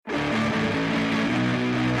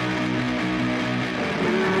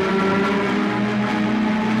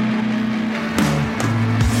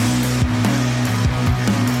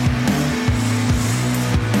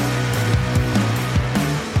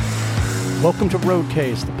Welcome to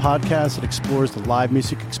Roadcase, the podcast that explores the live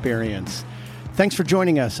music experience. Thanks for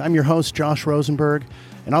joining us. I'm your host, Josh Rosenberg,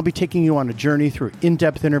 and I'll be taking you on a journey through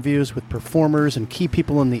in-depth interviews with performers and key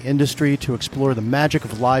people in the industry to explore the magic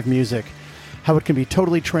of live music, how it can be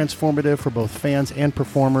totally transformative for both fans and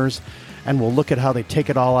performers, and we'll look at how they take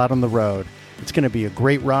it all out on the road. It's going to be a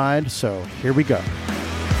great ride, so here we go.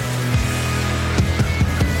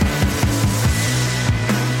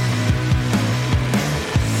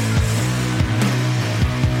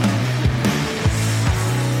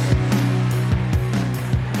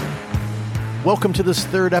 Welcome to this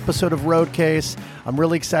third episode of Roadcase. I'm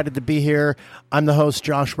really excited to be here. I'm the host,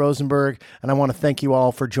 Josh Rosenberg, and I want to thank you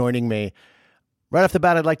all for joining me. Right off the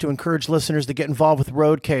bat, I'd like to encourage listeners to get involved with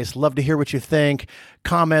Roadcase. Love to hear what you think.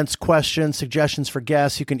 Comments, questions, suggestions for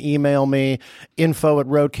guests. You can email me,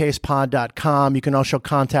 info@roadcasepod.com. You can also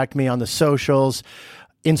contact me on the socials,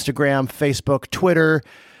 Instagram, Facebook, Twitter.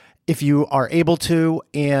 If you are able to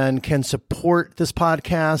and can support this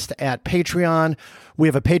podcast at Patreon, we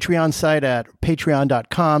have a Patreon site at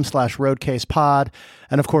patreon.com/roadcasepod.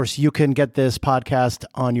 And of course, you can get this podcast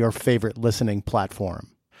on your favorite listening platform.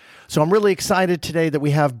 So I'm really excited today that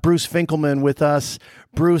we have Bruce Finkelman with us.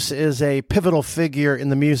 Bruce is a pivotal figure in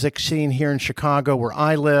the music scene here in Chicago, where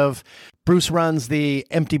I live. Bruce runs the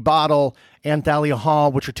Empty Bottle and Thalia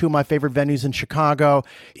Hall, which are two of my favorite venues in Chicago.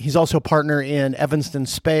 He's also a partner in Evanston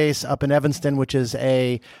Space up in Evanston, which is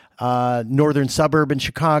a northern suburb in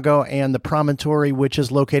Chicago, and the Promontory, which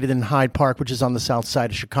is located in Hyde Park, which is on the south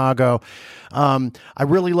side of Chicago. I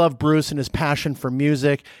really love Bruce and his passion for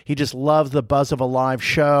music. He just loves the buzz of a live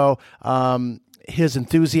show. His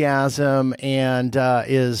enthusiasm and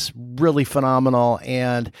is really phenomenal,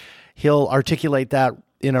 and he'll articulate that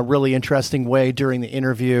in a really interesting way during the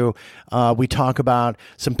interview. We talk about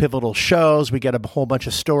some pivotal shows. We get a whole bunch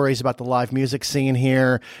of stories about the live music scene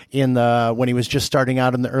here when he was just starting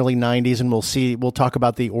out in the early 90s, and we'll talk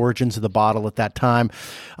about the origins of the bottle at that time.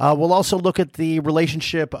 We'll also look at the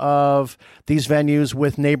relationship of these venues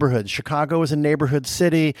with neighborhoods. Chicago is a neighborhood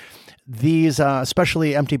city. These,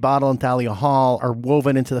 especially Empty Bottle and Thalia Hall, are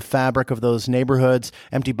woven into the fabric of those neighborhoods.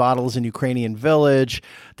 Empty Bottle is in Ukrainian Village.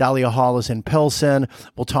 Thalia Hall is in Pilsen.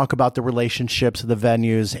 We'll talk about the relationships of the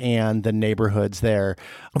venues and the neighborhoods there.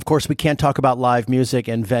 Of course, we can't talk about live music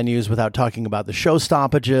and venues without talking about the show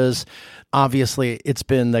stoppages. Obviously, it's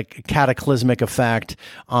been the cataclysmic effect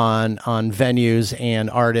on venues and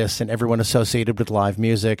artists and everyone associated with live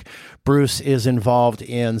music. Bruce is involved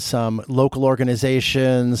in some local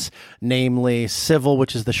organizations, namely Civil,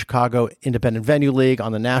 which is the Chicago Independent Venue League,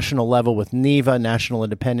 on the national level with NIVA, National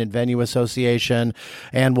Independent Venue Association,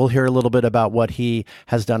 and we'll hear a little bit about what he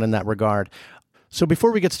has done in that regard. So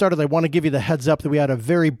before we get started, I want to give you the heads up that we had a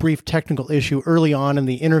very brief technical issue early on in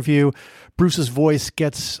the interview. Bruce's voice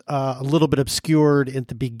gets a little bit obscured at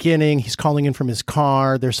the beginning. He's calling in from his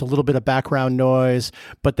car. There's a little bit of background noise,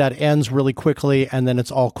 but that ends really quickly, and then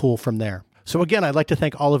it's all cool from there. So again, I'd like to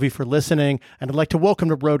thank all of you for listening, and I'd like to welcome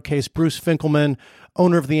to Roadcase Bruce Finkelman,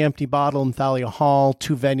 owner of the Empty Bottle and Thalia Hall,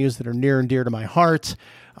 two venues that are near and dear to my heart.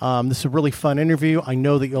 This is a really fun interview. I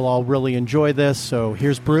know that you'll all really enjoy this. So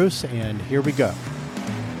here's Bruce, and here we go.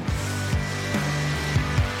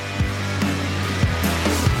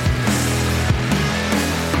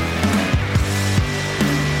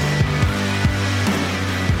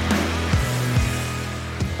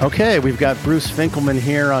 Okay, we've got Bruce Finkelman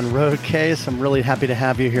here on Roadcase. I'm really happy to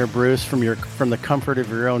have you here, Bruce, from the comfort of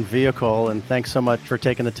your own vehicle, and thanks so much for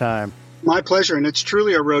taking the time. My pleasure, and it's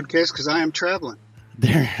truly a Roadcase because I am traveling.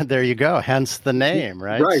 There you go. Hence the name,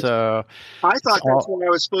 right? Right. So I thought that's when I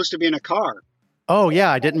was supposed to be in a car. Oh yeah,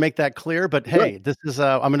 I didn't make that clear, but hey, Right. this is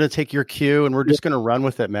I'm going to take your cue, and we're just going to run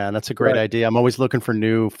with it, man. That's a great idea. I'm always looking for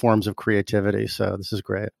new forms of creativity, so this is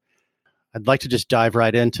great. I'd like to just dive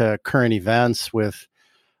right into current events with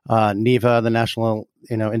NIVA, the National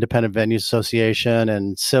Independent Venue Association,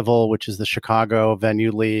 and Civil, which is the Chicago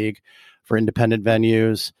Venue League for independent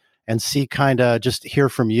venues, and see just hear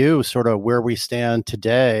from you sort of where we stand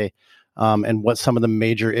today, and what some of the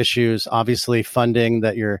major issues, obviously funding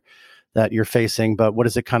that you're facing, but what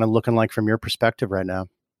is it kind of looking like from your perspective right now?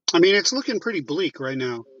 I mean, it's looking pretty bleak right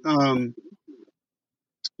now. I'll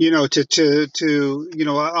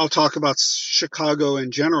talk about Chicago in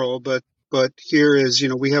general, but here is,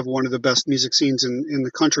 we have one of the best music scenes in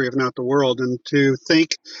the country, if not the world. And to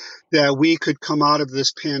think that we could come out of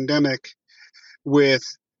this pandemic with,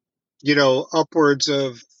 upwards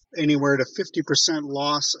of anywhere to 50%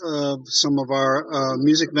 loss of some of our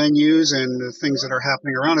music venues and the things that are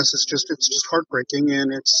happening around us, it's just heartbreaking.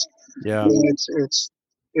 And it's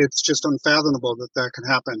just unfathomable that can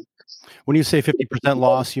happen. When you say 50%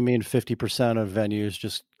 loss, you mean 50% of venues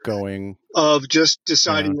just going, of just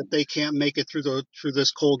deciding that they can't make it through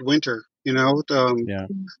this cold winter. yeah,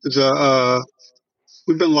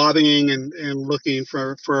 We've been lobbying and looking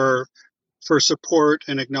for support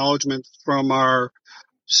and acknowledgement from our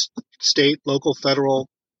state, local, federal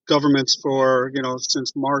governments for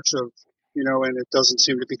since March of and it doesn't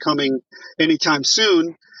seem to be coming anytime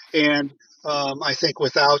soon. And I think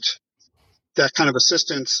without that kind of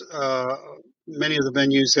assistance, many of the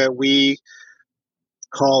venues that we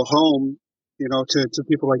call home, to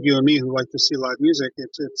people like you and me who like to see live music,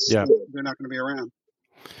 they're not going to be around.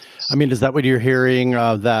 I mean, is that what you're hearing?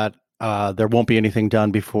 That there won't be anything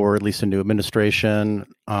done before at least a new administration?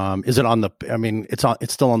 Is it on the? I mean, it's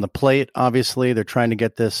still on the plate. Obviously, they're trying to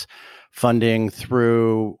get this funding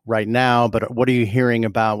through right now. But what are you hearing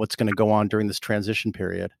about what's going to go on during this transition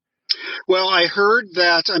period? Well, I heard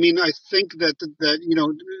that. I mean, I think that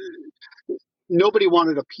nobody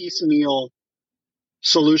wanted a piecemeal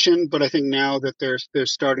solution, but I think now that they're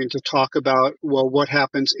starting to talk about, well, what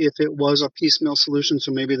happens if it was a piecemeal solution?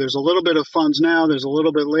 So maybe there's a little bit of funds now, there's a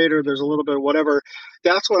little bit later, there's a little bit of whatever.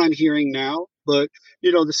 That's what I'm hearing now. But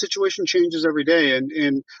the situation changes every day,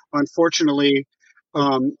 and unfortunately,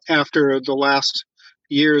 after the last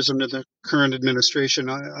years under the current administration,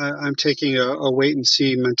 I'm taking a wait and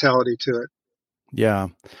see mentality to it. Yeah,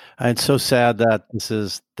 and it's so sad that this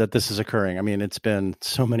is occurring. I mean, it's been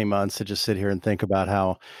so many months to just sit here and think about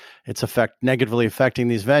how it's negatively affecting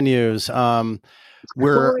these venues. I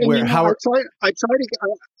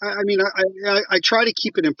try to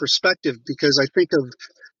keep it in perspective, because I think of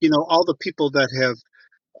all the people that have,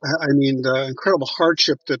 the incredible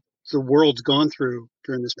hardship that the world's gone through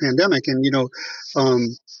during this pandemic, and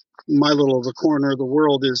my little the corner of the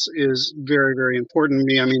world is very, very important to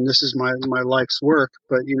me. I mean, this is my life's work,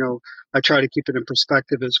 but I try to keep it in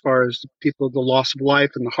perspective as far as the loss of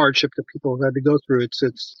life and the hardship that people have had to go through. It's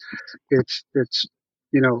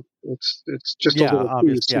just a little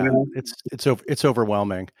piece. Yeah, it's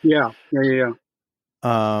overwhelming. Yeah.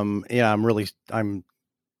 I'm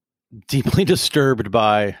deeply disturbed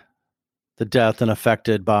by the death and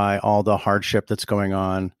affected by all the hardship that's going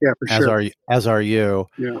on. Yeah, for sure. As are you.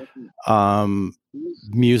 Yeah.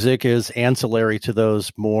 Music is ancillary to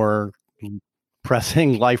those more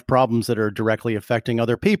pressing life problems that are directly affecting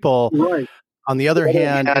other people. Right. On the other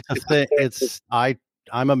hand,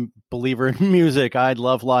 I'm a believer in music. I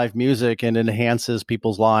love live music, and it enhances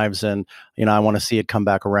people's lives, and I want to see it come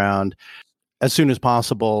back around as soon as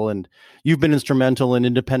possible. And you've been instrumental in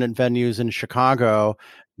independent venues in Chicago,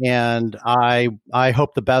 and I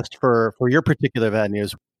hope the best for your particular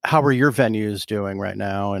venues. How are your venues doing right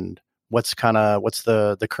now, and what's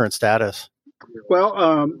the current status? Well,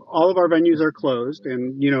 all of our venues are closed,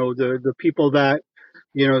 and the people that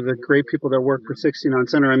the great people that work for 69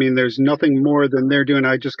 Center. I mean, there's nothing more than they're doing.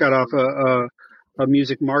 I just got off a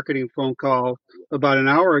music marketing phone call about an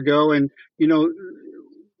hour ago, and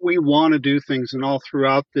we want to do things, and all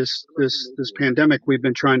throughout this pandemic, we've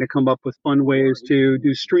been trying to come up with fun ways to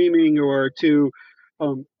do streaming, or to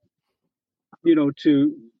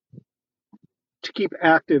keep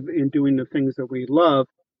active in doing the things that we love.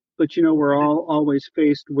 But we're all always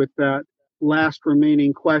faced with that last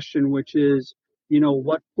remaining question, which is,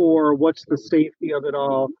 what for? What's the safety of it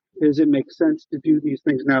all? Does it make sense to do these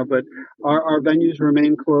things now? But our venues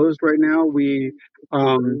remain closed right now. We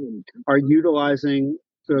are utilizing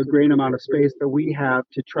the great amount of space that we have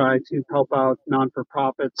to try to help out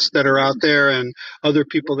non-for-profits that are out there, and other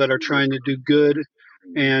people that are trying to do good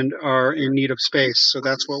and are in need of space. So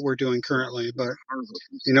that's what we're doing currently. But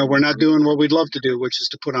we're not doing what we'd love to do, which is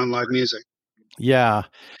to put on live music. Yeah.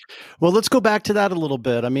 Well, let's go back to that a little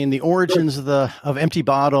bit. I mean, the origins of Empty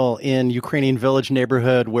Bottle in Ukrainian Village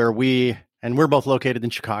neighborhood, where we're both located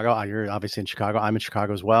in Chicago. You're obviously in Chicago. I'm in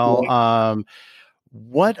Chicago as well. Yeah.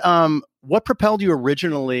 What propelled you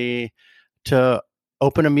originally to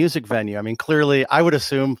open a music venue? I mean, clearly, I would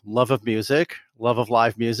assume love of music, love of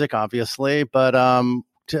live music, obviously, but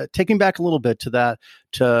taking back a little bit to that,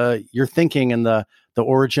 to your thinking and the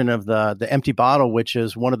origin of the Empty Bottle, which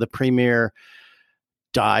is one of the premier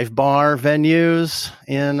dive bar venues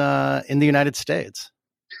in the United States.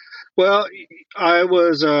 Well, I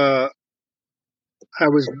was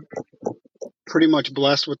pretty much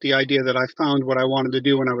blessed with the idea that I found what I wanted to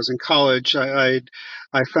do when I was in college. I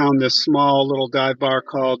found this small little dive bar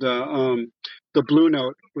called the Blue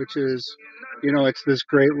Note, which is, it's this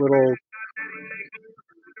great little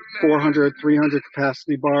 400, 300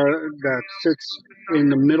 capacity bar that sits in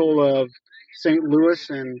the middle of St. Louis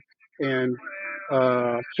and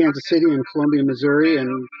Kansas City and Columbia, Missouri.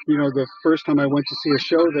 And, the first time I went to see a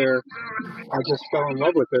show there, I just fell in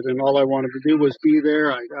love with it. And all I wanted to do was be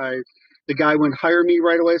there. The guy wouldn't hire me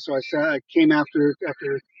right away. So I came after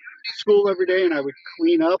school every day, and I would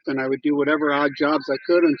clean up and I would do whatever odd jobs I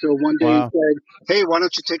could until one day he said, "Hey, why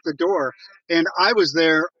don't you take the door?" And I was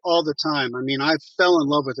there all the time. I mean, I fell in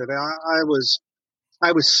love with it.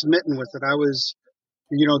 I was smitten with it. I was,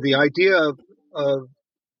 the idea of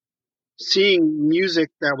seeing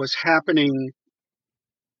music that was happening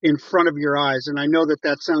in front of your eyes. And I know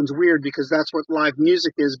that sounds weird because that's what live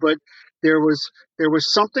music is, but there was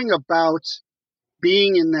something about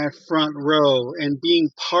being in that front row and being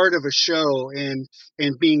part of a show and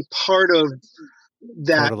being part of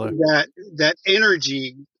that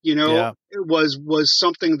energy, Yeah. it was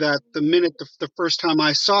something that the minute the first time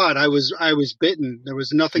I saw it, I was bitten. There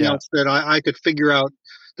was nothing else that I could figure out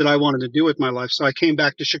that I wanted to do with my life. So I came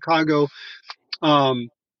back to Chicago. And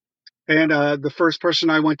the first person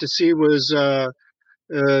I went to see was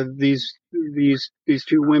these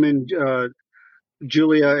two women,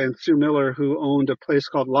 Julia and Sue Miller, who owned a place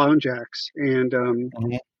called Lounge Acts. And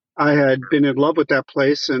I had been in love with that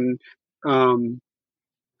place, and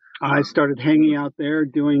I started hanging out there,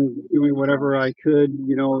 doing whatever I could.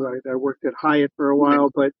 I worked at Hyatt for a while,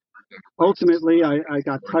 but ultimately I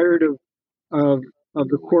got tired of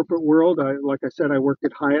the corporate world. Like I said, I worked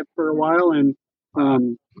at Hyatt for a while, and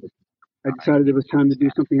I decided it was time to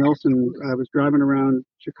do something else, and I was driving around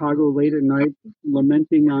Chicago late at night,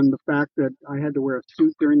 lamenting on the fact that I had to wear a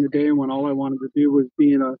suit during the day when all I wanted to do was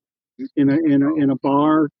be in a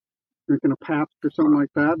bar, drinking a Pabst or something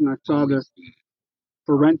like that. And I saw this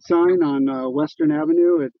for rent sign on Western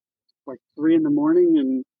Avenue at like 3 a.m,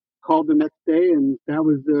 and called the next day, and that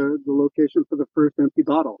was the location for the first Empty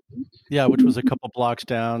Bottle. Yeah, which was a couple blocks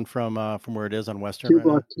down from where it is on Western. Two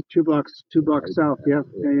blocks south. Yeah.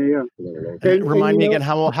 And remind me again,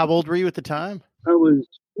 how old were you at the time? I was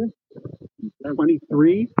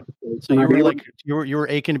 23. So you were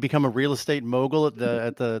aching to become a real estate mogul at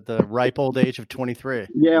the ripe old age of 23.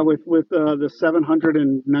 Yeah, with the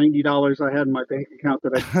 $790 I had in my bank account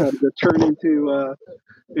that I had to turn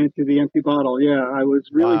into the Empty Bottle. Yeah, I was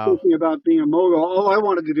really thinking about being a mogul. All I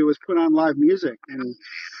wanted to do was put on live music, and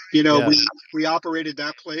we operated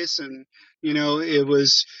that place, and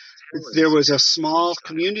there was a small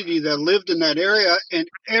community that lived in that area, and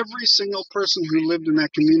every single person who lived in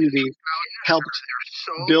that community helped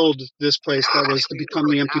build this place that was to become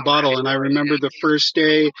the Empty Bottle. And I remember the first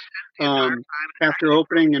day after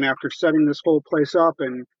opening and after setting this whole place up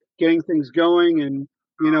and getting things going and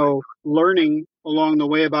learning along the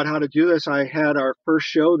way about how to do this. I had our first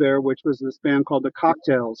show there, which was this band called the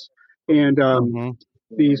Cocktails, and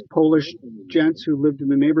these Polish gents who lived in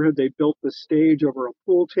the neighborhood, they built the stage over a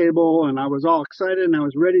pool table, and I was all excited and I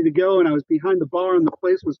was ready to go, and I was behind the bar and the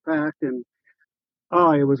place was packed, and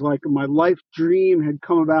it was like my life dream had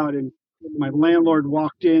come about. And my landlord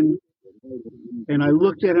walked in, and I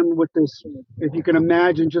looked at him with this, if you can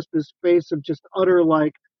imagine, just this face of just utter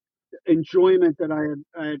like enjoyment that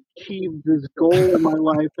I had achieved this goal in my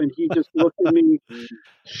life. And he just looked at me,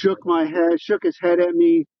 shook his head at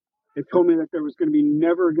me. It told me that there was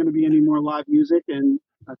never going to be any more live music, and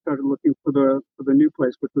I started looking for the new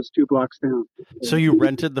place, which was 2 blocks down. So you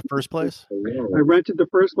rented the first place? I rented the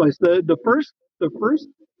first place. The first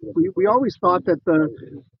we always thought that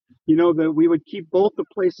that we would keep both the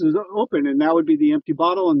places open, and that would be the Empty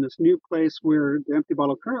Bottle, and this new place where the Empty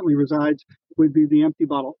Bottle currently resides would be the Empty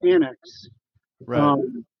Bottle Annex. Right.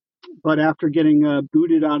 But after getting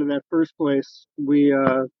booted out of that first place, we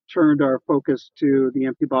turned our focus to the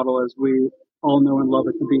Empty Bottle, as we all know and love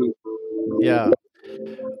it to be. Yeah.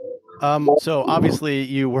 So obviously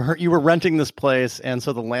you were renting this place, and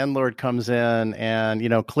so the landlord comes in,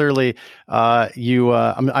 and clearly I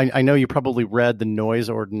know you probably read the noise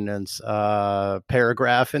ordinance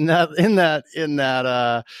paragraph in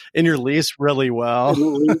your lease really well.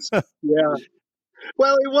 Yeah.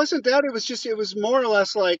 Well, it wasn't that. It was more or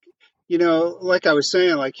less like, like I was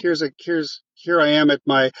saying, like here I am at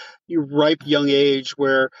my ripe young age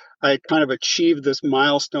where I kind of achieved this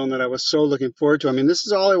milestone that I was so looking forward to. I mean, this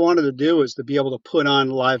is all I wanted to do, is to be able to put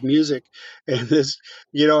on live music, and this,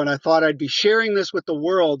 and I thought I'd be sharing this with the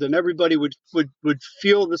world, and everybody would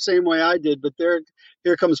feel the same way I did. But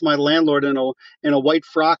here comes my landlord in a white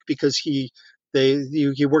frock, because he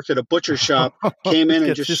worked at a butcher shop, came in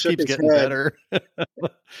and just shook his head. Better.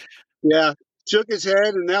 Yeah, shook his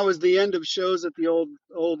head, and that was the end of shows at the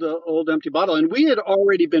old Empty Bottle. And we had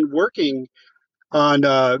already been working on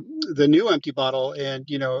the new Empty Bottle, and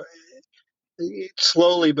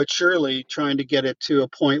slowly but surely trying to get it to a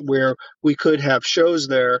point where we could have shows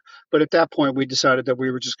there. But at that point, we decided that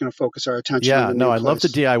we were just going to focus our attention on Yeah, the no, new I love the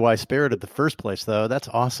place. DIY spirit at the first place, though. That's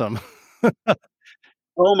awesome.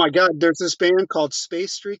 Oh my God, there's this band called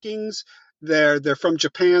Space Streakings. They're from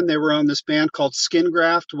Japan. They were on this band called Skin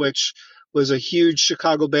Graft, which was a huge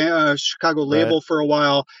Chicago band, Chicago Right. label for a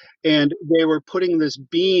while. And they were putting this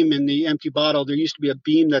beam in the empty bottle. There used to be a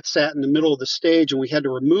beam that sat in the middle of the stage, and we had to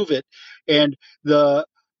remove it. And the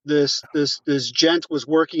this gent was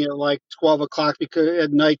working at like 12 o'clock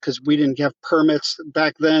at night because we didn't have permits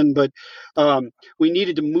back then. But we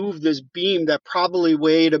needed to move this beam that probably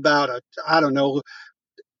weighed about I don't know,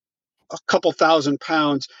 a couple thousand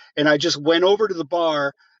pounds. And I just went over to the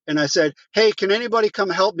bar and I said, "Hey, can anybody come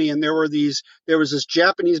help me?" And there was this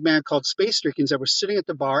Japanese man called Space Strickens that was sitting at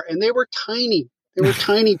the bar, and they were tiny. They were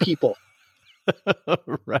tiny people.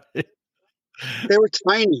 Right. They were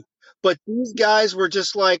tiny. But these guys were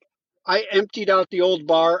just like, I emptied out the old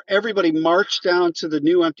bar. Everybody marched down to the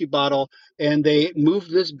new empty bottle and they moved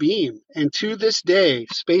this beam. And to this day,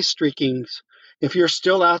 Space Streakings, if you're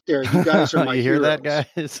still out there, you guys are my You hear heroes.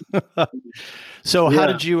 that, guys? So, how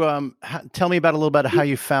did you tell me about a little bit how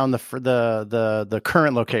you found the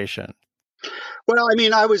current location? Well, I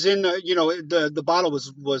mean, I was in, the bottle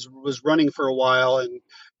was running for a while, and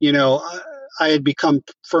I had become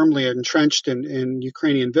firmly entrenched in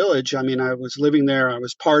Ukrainian Village. I mean, I was living there, I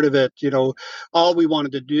was part of it. All we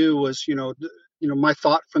wanted to do was, my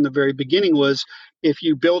thought from the very beginning was, if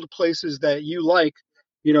you build places that you like,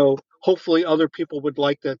 hopefully other people would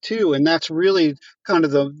like that too. And that's really kind of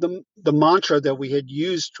the mantra that we had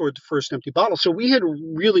used toward the first empty bottle. So we had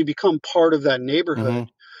really become part of that neighborhood.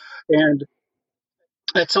 And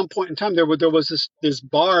at some point in time, there was this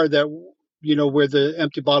bar that where the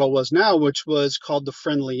empty bottle was now, which was called the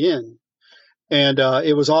Friendly Inn, and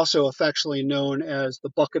it was also affectionately known as the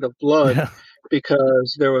Bucket of Blood Yeah.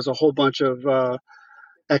 because there was a whole bunch of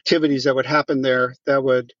activities that would happen there that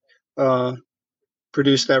would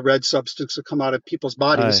produce that red substance to come out of people's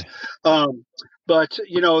bodies. But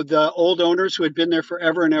the old owners who had been there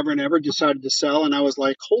forever and ever and ever decided to sell, and I was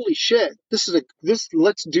like, "Holy shit!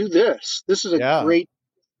 Let's do this. This is a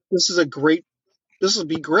great. This will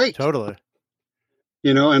be great." Totally.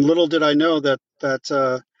 And little did I know that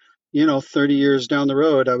 30 years down the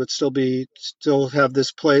road, I would still have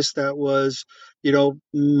this place that was,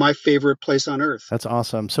 my favorite place on earth. That's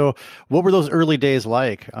awesome. So what were those early days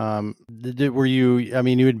like? Were you, I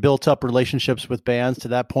mean, you had built up relationships with bands to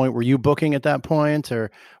that point. Were you booking at that point, or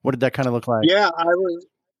what did that kind of look like? Yeah,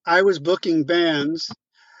 I was booking bands,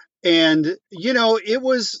 and it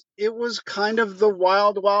was kind of the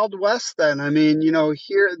wild west then. I mean,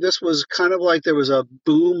 here this was kind of like there was a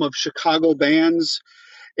boom of Chicago bands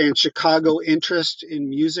and Chicago interest in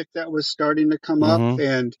music that was starting to come up.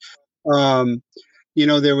 And um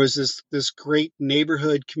there was this great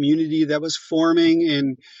neighborhood community that was forming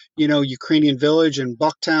in Ukrainian Village and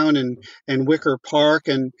Bucktown and Wicker Park,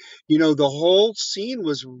 and the whole scene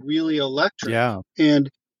was really electric. Yeah. And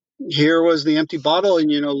here was the empty bottle, and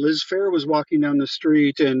Liz Phair was walking down the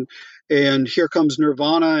street, and here comes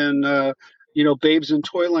Nirvana and Babes in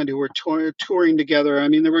Toyland who were touring together. I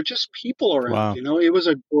mean, there were just people around. Wow. It was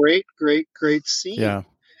a great scene. Yeah.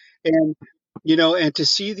 And and to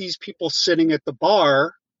see these people sitting at the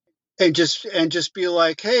bar and just be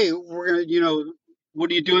like, "Hey, we're gonna,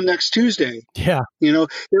 what are you doing next Tuesday?" Yeah.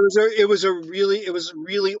 It was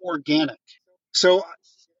really organic. So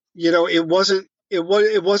it wasn't it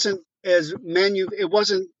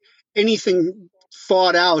wasn't anything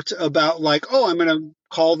thought out about like, "Oh, I'm going to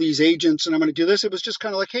call these agents and I'm going to do this." It was just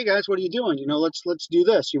kind of like, "Hey guys, what are you doing? Let's do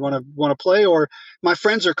this. You want to play?" Or, "My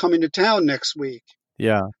friends are coming to town next week.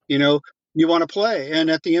 Yeah. You want to play?" And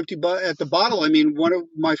at the bottle, I mean, one of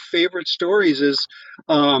my favorite stories is,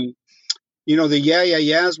 the Yeah Yeah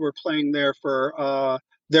Yeahs were playing there for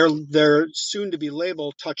their soon to be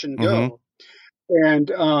label Touch and Go. And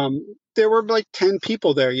there were like 10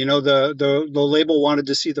 people there. The label wanted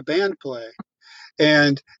to see the band play.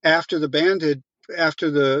 And after the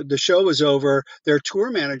show was over, their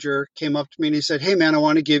tour manager came up to me and he said, "Hey man, I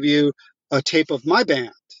want to give you a tape of my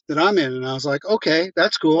band that I'm in." And I was like, "Okay,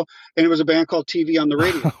 that's cool." And it was a band called TV on the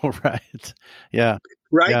Radio. Right. Yeah.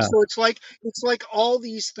 Right. Yeah. So it's like all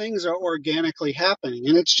these things are organically happening,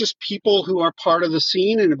 and it's just people who are part of the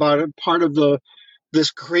scene and part of the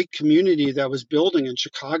this great community that was building in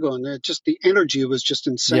Chicago, and the energy was just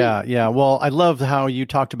insane. Yeah. Well, I love how you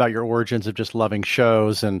talked about your origins of just loving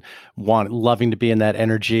shows and loving to be in that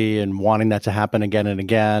energy and wanting that to happen again and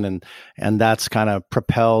again, and that's kind of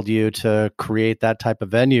propelled you to create that type of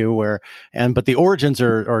venue but the origins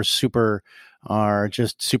are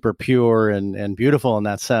just super pure and beautiful in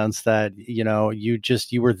that sense that,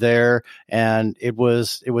 you were there and it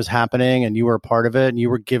was happening and you were a part of it and you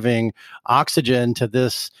were giving oxygen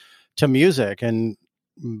to music. And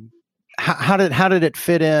how did it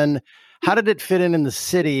fit in? How did it fit in the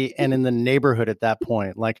city and in the neighborhood at that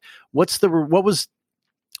point? Like, what was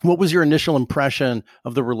your initial impression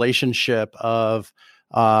of the relationship of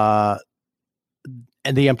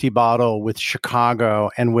and the Empty Bottle with Chicago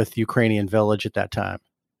and with Ukrainian Village at that time?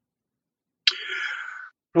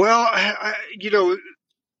 Well,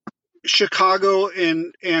 Chicago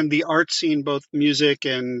and the art scene, both music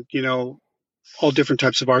and, all different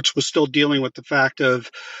types of arts, was still dealing with the fact of,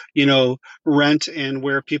 rent and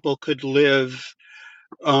where people could live.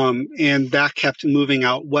 And that kept moving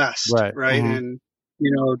out west. Right. Mm-hmm. And,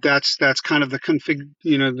 that's kind of the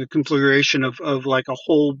the configuration of like a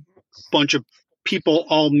whole bunch of people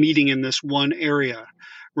all meeting in this one area.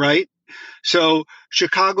 Right. So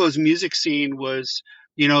Chicago's music scene was,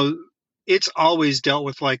 it's always dealt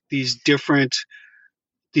with like these different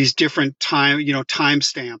time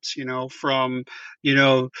stamps, from,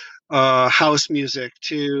 house music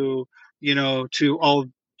to,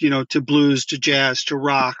 to blues, to jazz, to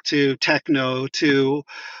rock, to techno, to,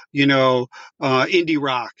 indie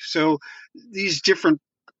rock. So these different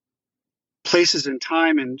places in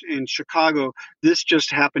time in Chicago, this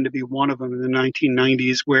just happened to be one of them in the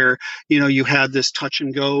 1990s, where, you had this Touch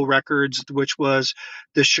and Go Records, which was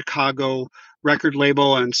the Chicago record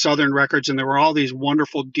label, and Southern Records. And there were all these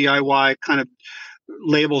wonderful DIY kind of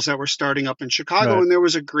labels that were starting up in Chicago. Right. And there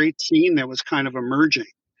was a great scene that was kind of emerging,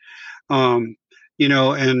 and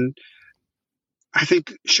I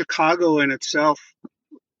think Chicago in itself,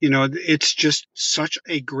 it's just such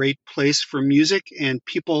a great place for music, and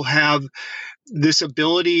people have this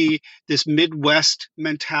ability, this Midwest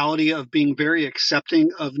mentality of being very accepting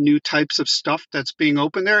of new types of stuff that's being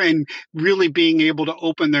opened there, and really being able to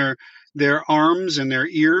open their arms and their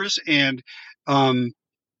ears and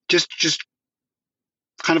just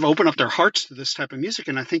kind of open up their hearts to this type of music.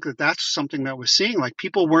 And I think that that's something that we're seeing. Like,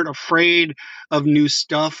 people weren't afraid of new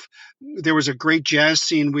stuff. There was a great jazz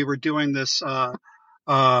scene. We were doing this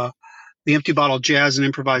the Empty Bottle Jazz and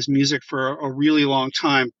Improvised Music for a really long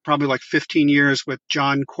time, probably like 15 years, with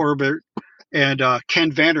John Corbett and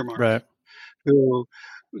Ken Vandermark. Right. Who,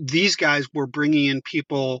 these guys were bringing in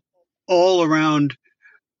people all around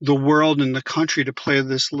the world and the country to play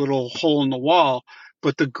this little hole in the wall.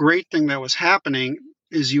 But the great thing that was happening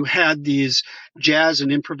is you had these jazz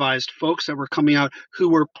and improvised folks that were coming out who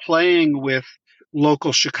were playing with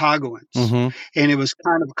local Chicagoans. Mm-hmm. And it was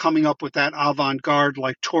kind of coming up with that avant-garde,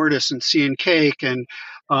 like Tortoise and Sea and Cake and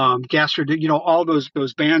Gaster, all those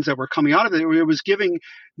bands that were coming out of it. It was giving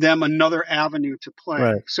them another avenue to play.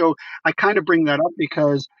 Right. So I kind of bring that up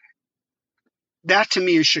because that to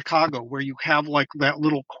me is Chicago, where you have like that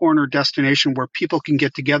little corner destination where people can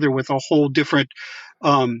get together with a whole different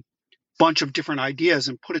bunch of different ideas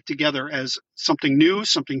and put it together as something new,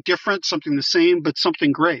 something different, something the same, but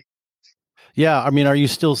something great. Yeah. I mean, are you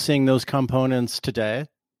still seeing those components today?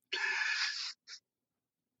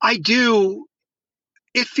 I do.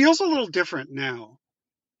 It feels a little different now.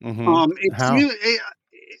 Mm-hmm. How?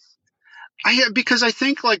 Because I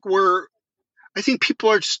think people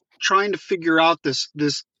are trying to figure out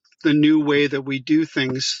the new way that we do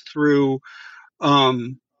things through,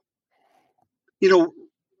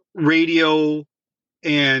 radio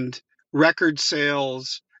and record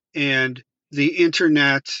sales and the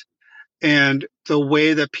internet and the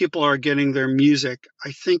way that people are getting their music.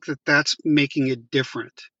 I think that that's making it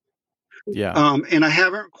different. Yeah. And I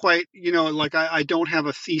haven't quite, I don't have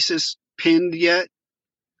a thesis pinned yet,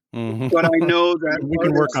 mm-hmm. but I know that we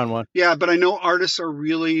can work on one. Yeah. But I know artists are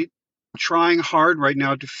really trying hard right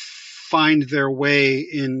now to find their way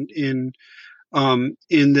in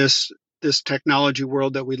this technology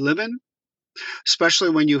world that we live in,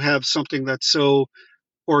 especially when you have something that's so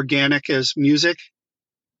organic as music,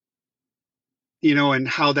 and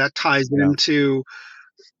how that ties into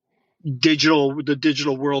the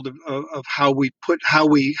digital world of how we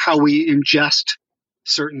ingest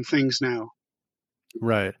certain things now.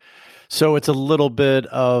 Right. So it's a little bit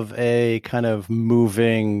of a kind of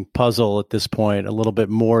moving puzzle at this point, a little bit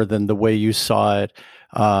more than the way you saw it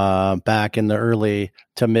back in the early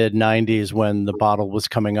to mid 90s when the bottle was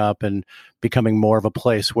coming up and becoming more of a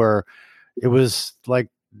place where it was like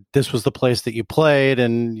this was the place that you played,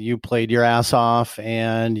 and you played your ass off,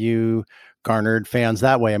 and you garnered fans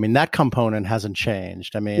that way. I mean, that component hasn't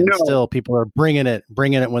changed. I mean, No. still people are bringing it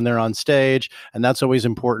when they're on stage, and that's always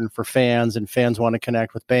important for fans, and fans want to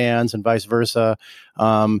connect with bands and vice versa.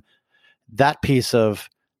 That piece of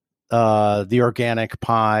the organic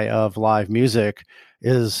pie of live music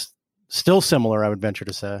is still similar, I would venture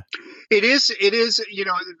to say. It is,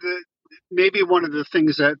 maybe one of the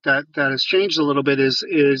things that has changed a little bit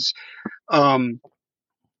is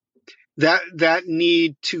that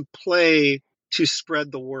need to play to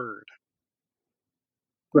spread the word.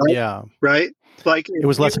 Right? Yeah. Right. Like it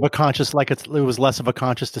was less of a conscious, it was less of a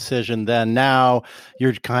conscious decision then. Now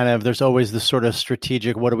you're there's always this sort of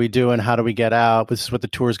strategic, what are we doing? How do we get out? This is what the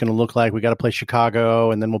tour is going to look like. We got to play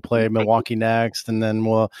Chicago, and then we'll play Milwaukee next. And then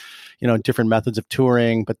we'll, different methods of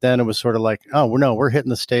touring. But then it was sort of like, oh, we're hitting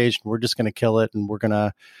the stage, and we're just going to kill it. And we're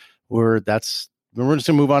just going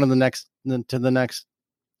to move on to the next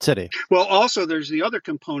city. Well, also there's the other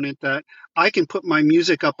component that I can put my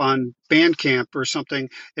music up on Bandcamp or something,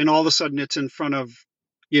 and all of a sudden it's in front of,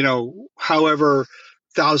 however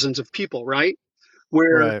thousands of people, right?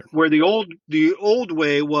 Where the old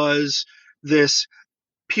way was this,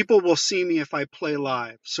 people will see me if I play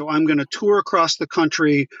live. So I'm going to tour across the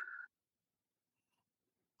country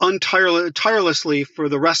tirelessly for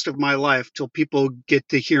the rest of my life till people get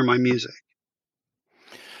to hear my music.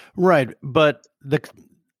 Right, but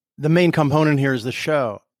the main component here is the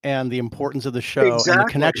show and the importance of the show. Exactly. And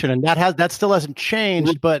the connection. And that still hasn't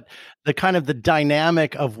changed, but the kind of the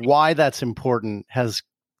dynamic of why that's important has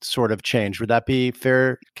sort of changed. Would that be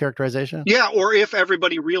fair characterization? Yeah. Or if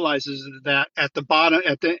everybody realizes that at the bottom,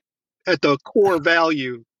 at the core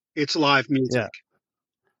value, it's live music.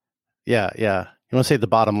 Yeah. You want to say the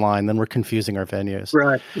bottom line, then we're confusing our venues.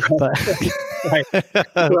 Right.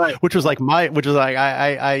 Right. Which was like I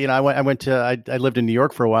lived in New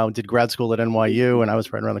York for a while and did grad school at NYU, and I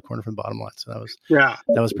was right around the corner from the bottom line. So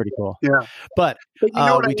that was pretty cool. Yeah. But you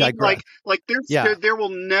know what I mean? Digress. Like there will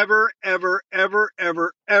never, ever, ever,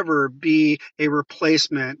 ever, ever be a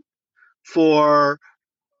replacement for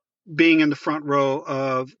being in the front row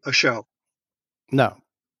of a show. No.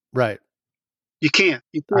 Right. You can't.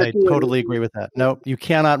 I totally agree with that. No, you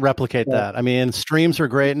cannot replicate that. I mean, streams are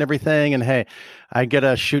great and everything. And hey, I get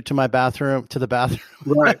a shoot to the bathroom,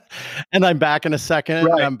 right? And I'm back in a second.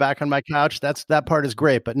 Right. And I'm back on my couch. That part is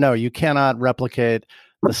great. But no, you cannot replicate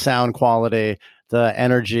the sound quality, the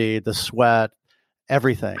energy, the sweat,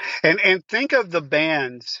 everything. And think of the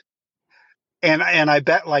bands. And I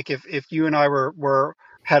bet, like, if you and I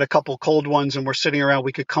had a couple cold ones and we're sitting around,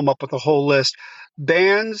 we could come up with a whole list.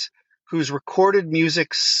 Bands whose recorded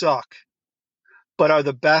music suck, but are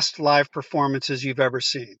the best live performances you've ever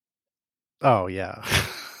seen. Oh yeah.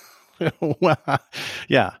 Well,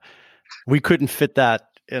 yeah. We couldn't fit that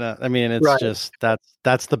in it's just,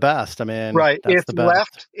 that's the best. I mean, right. That's the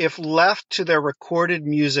best. If left to their recorded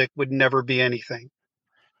music would never be anything.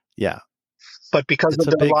 Yeah. But because of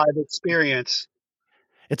their live experience.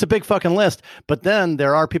 It's a big fucking list. But then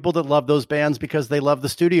there are people that love those bands because they love the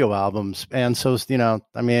studio albums. And so,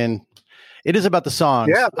 it is about the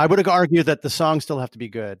songs. Yeah. I would argue that the songs still have to be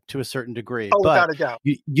good to a certain degree. Oh, without a doubt.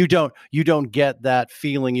 You don't get that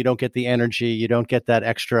feeling. You don't get the energy. You don't get that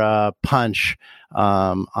extra punch.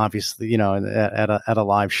 Obviously, at a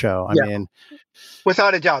live show. I mean,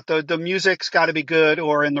 without a doubt, the music's got to be good,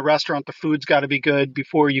 or in the restaurant, the food's got to be good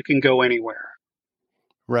before you can go anywhere.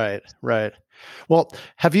 Right. Well,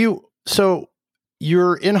 so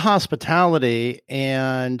you're in hospitality,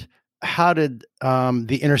 and how did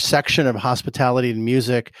the intersection of hospitality and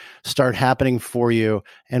music start happening for you?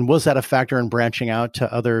 And was that a factor in branching out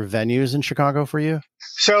to other venues in Chicago for you?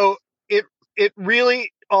 So it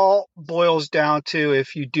really all boils down to,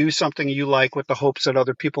 if you do something you like with the hopes that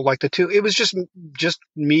other people like it too. It was just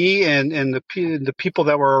me and the people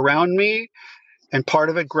that were around me, and part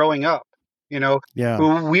of it growing up.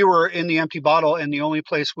 We were in the Empty Bottle, and the only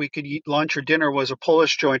place we could eat lunch or dinner was a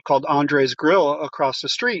Polish joint called Andre's Grill across the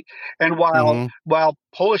street. And while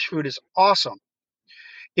Polish food is awesome,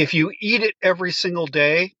 if you eat it every single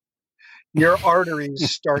day, your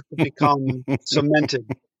arteries start to become cemented.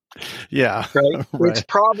 Yeah. Right? It's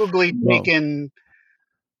probably taken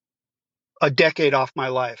a decade off my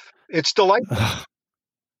life. It's delightful.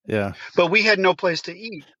 Yeah. But we had no place to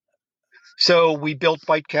eat. So we built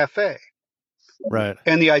Bite Cafe. Right.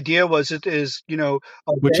 And the idea was, which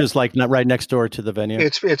is like not right next door to the venue.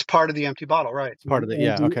 It's part of the Empty Bottle, right? It's part of it.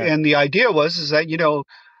 Yeah. Okay. And the idea was that,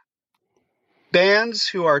 bands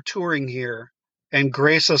who are touring here and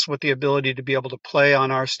grace us with the ability to be able to play on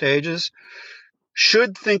our stages,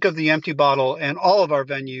 should think of the Empty Bottle and all of our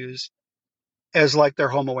venues as like their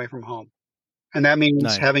home away from home. And that means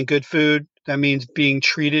Nice. having good food. That means being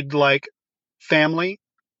treated like family.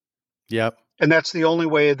 Yep. And that's the only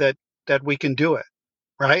way that we can do it.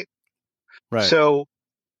 Right. Right. So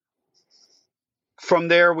from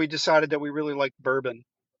there, we decided that we really liked bourbon.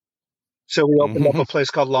 So we opened up a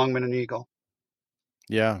place called Longman and Eagle.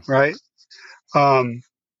 Yeah. Right. All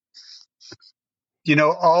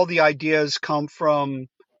the ideas come from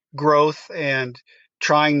growth and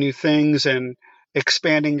trying new things and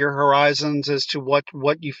expanding your horizons as to what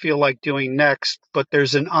you feel like doing next. But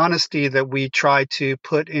there's an honesty that we try to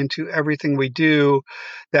put into everything we do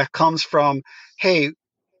that comes from, hey,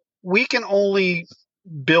 we can only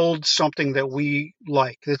build something that we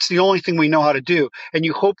like. It's the only thing we know how to do. And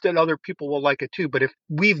you hope that other people will like it too. But if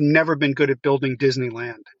we've never been good at building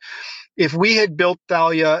Disneyland, if we had built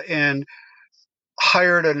Thalia and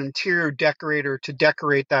hired an interior decorator to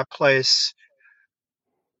decorate that place,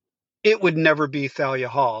 it would never be Thalia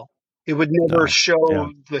Hall. It would never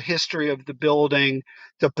show the history of the building,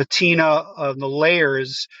 the patina of the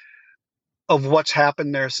layers of what's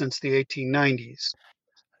happened there since the 1890s.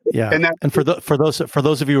 Yeah. And for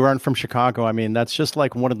those of you who aren't from Chicago, I mean, that's just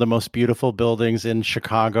like one of the most beautiful buildings in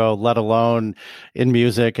Chicago, let alone in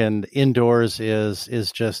music, and indoors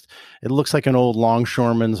is just, it looks like an old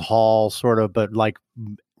longshoreman's hall sort of, but like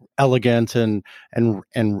elegant and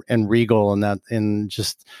regal, and that in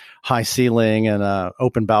just high ceiling and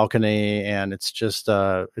open balcony. And it's just,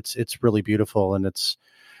 it's really beautiful. And it's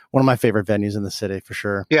one of my favorite venues in the city for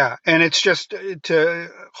sure. Yeah. And it's just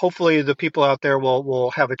hopefully the people out there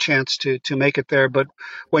will have a chance to make it there. But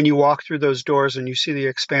when you walk through those doors and you see the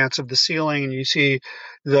expanse of the ceiling and you see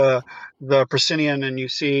the proscenium and you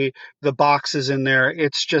see the boxes in there,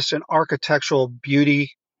 it's just an architectural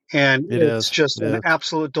beauty. And it's just an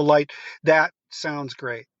absolute delight. That sounds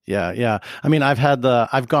great. Yeah. Yeah. I mean,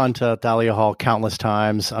 I've gone to Thalia Hall countless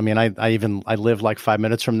times. I mean, I live like 5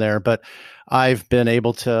 minutes from there, but I've been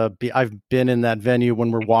in that venue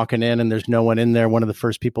when we're walking in and there's no one in there, one of the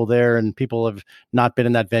first people there, and people have not been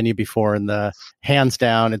in that venue before. And hands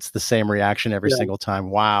down, it's the same reaction every single time.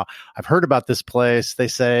 Wow. I've heard about this place, they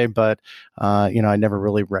say, but, I never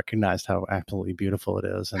really recognized how absolutely beautiful it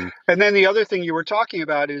is. And then the other thing you were talking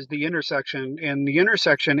about is the intersection, and the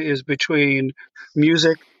intersection is between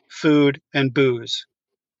music, food, and booze.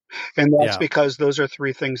 And that's because those are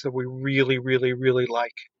three things that we really, really, really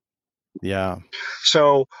like. Yeah.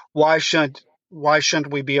 So why shouldn't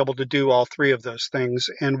we be able to do all three of those things?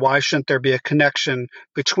 And why shouldn't there be a connection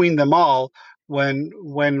between them all when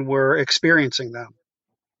we're experiencing them?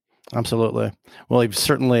 Absolutely. Well, you've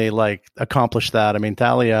certainly accomplished that. I mean,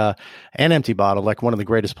 Thalia and Empty Bottle, like one of the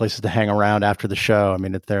greatest places to hang around after the show. I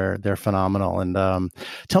mean, they're phenomenal. And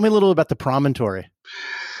tell me a little about the Promontory.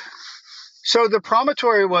 So the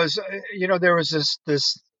Promontory was, there was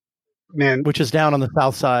this man, which is down on the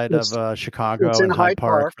south side of Chicago. It's in Hyde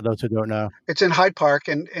Park. For those who don't know, it's in Hyde Park,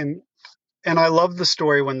 and I love the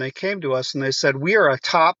story when they came to us and they said we are a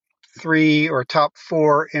top 3 or top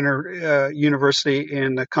 4 university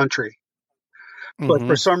in the country, but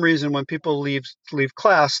for some reason when people leave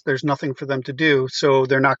class, there's nothing for them to do, so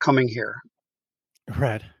they're not coming here.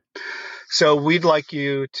 Right. So we'd like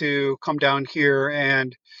you to come down here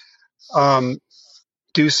and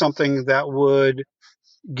do something that would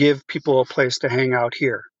give people a place to hang out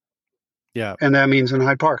here. Yeah. And that means in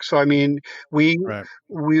Hyde Park. So, I mean,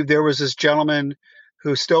 there was this gentleman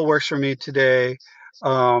who still works for me today,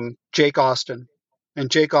 Jake Austin.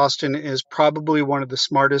 And Jake Austin is probably one of the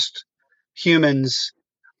smartest humans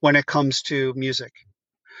when it comes to music.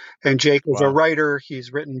 And Jake is a writer.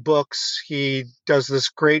 He's written books. He does this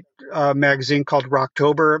great magazine called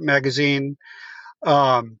Rocktober magazine.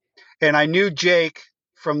 And I knew Jake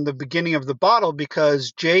from the beginning of the bottle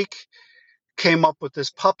because Jake came up with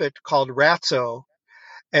this puppet called Ratso,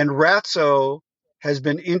 and Ratso has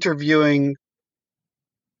been interviewing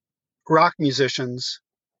rock musicians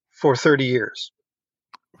for 30 years.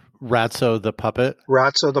 Ratso the puppet?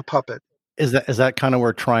 Ratso the puppet. Is that kind of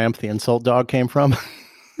where Triumph the insult dog came from?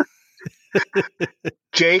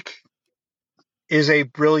 Jake is a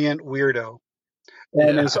brilliant weirdo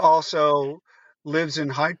and is also lives in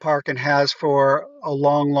Hyde Park and has for a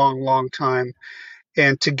long, long, long time.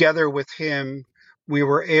 And together with him, we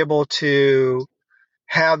were able to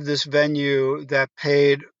have this venue that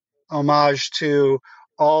paid homage to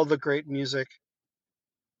all the great music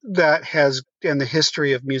that has, and the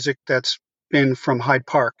history of music that's been from Hyde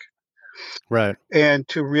Park. Right. And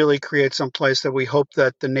to really create some place that we hope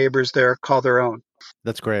that the neighbors there call their own.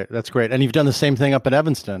 That's great. That's great. And you've done the same thing up at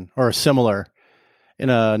Evanston, or similar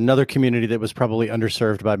another community that was probably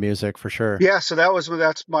underserved by music for sure. Yeah, so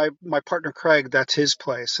that's my partner Craig. That's his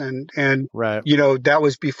place, and Right. that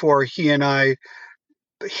was before he and I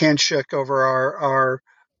handshook over our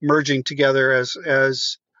merging together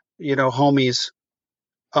as homies.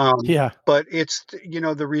 Yeah. But it's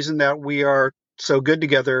the reason that we are so good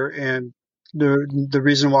together, and the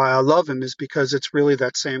reason why I love him is because it's really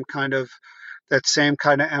that same kind of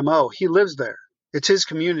MO. He lives there. It's his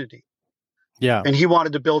community. Yeah. And he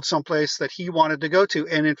wanted to build someplace that he wanted to go to.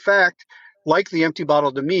 And in fact, like the Empty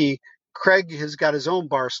Bottle to me, Craig has got his own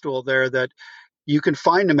bar stool there that you can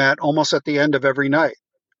find him at almost at the end of every night.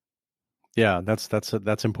 Yeah,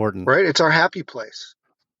 that's important. Right? It's our happy place.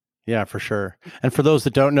 Yeah, for sure. And for those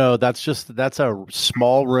that don't know, that's a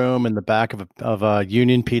small room in the back of a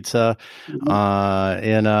Union Pizza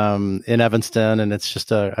in Evanston, and it's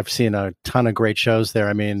just I've seen a ton of great shows there.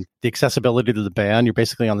 I mean, the accessibility to the band, you're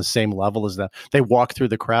basically on the same level as them. They walk through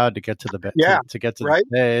the crowd to get to the to get to right?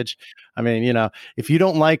 the stage. I mean, if you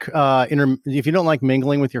don't like if you don't like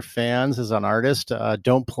mingling with your fans as an artist,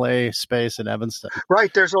 don't play Space in Evanston.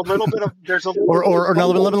 Right. There's a little bit of or no,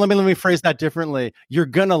 let me phrase that differently. You're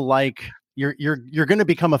gonna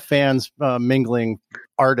become a fans mingling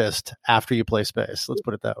artist after you play Space. Let's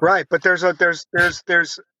put it that way. Right, but there's a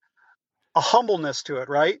humbleness to it,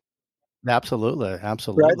 right? Absolutely.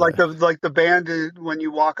 Right, like the band, when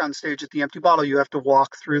you walk on stage at the Empty Bottle, you have to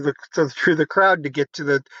walk through the crowd to get to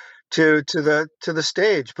the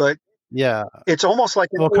stage. But yeah, it's almost like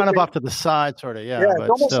kind of off to the side, sort of. Yeah, it's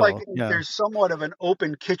almost like there's somewhat of an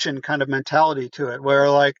open kitchen kind of mentality to it, where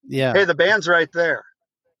hey, the band's right there.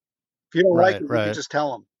 If you don't like it, you can just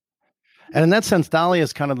tell them. And in that sense, Thalia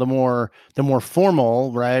is kind of the more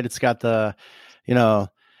formal, right? It's got the,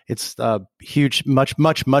 it's a huge, much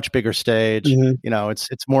bigger stage. Mm-hmm.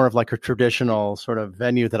 It's more of like a traditional sort of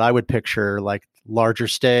venue that I would picture, like larger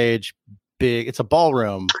stage, big. It's a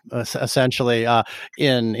ballroom essentially.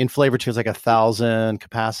 In Flavor 2, it's like 1,000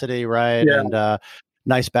 capacity, right? Yeah. And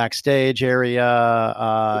nice backstage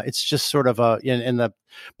area. It's just sort of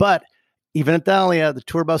but even at Thalia, the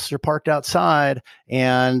tour buses are parked outside,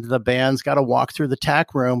 and the band's got to walk through the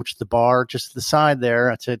tack room, which is the bar just to the side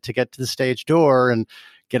there, to get to the stage door and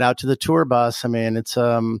get out to the tour bus. I mean, it's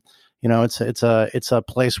it's a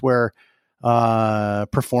place where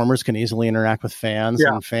performers can easily interact with fans,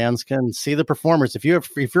 and fans can see the performers. If your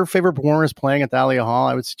favorite performer is playing at Thalia Hall,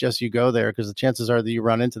 I would suggest you go there, because the chances are that you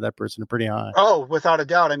run into that person are pretty high. Oh, without a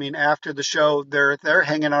doubt. I mean, after the show, they're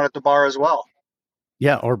hanging out at the bar as well.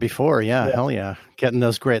 Yeah, or before, hell yeah, getting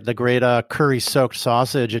the great curry soaked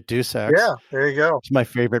sausage at Dusek's. Yeah, there you go. It's my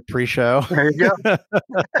favorite pre-show. There you go.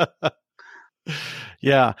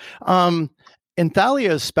 Yeah. And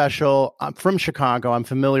Thalia is special. I'm from Chicago. I'm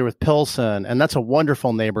familiar with Pilsen, and that's a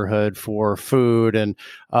wonderful neighborhood for food and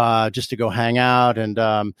just to go hang out. And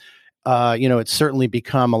it's certainly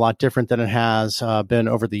become a lot different than it has been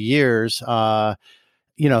over the years.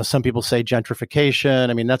 Some people say gentrification.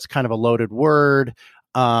 I mean, that's kind of a loaded word.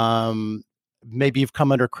 Maybe you've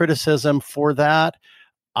come under criticism for that.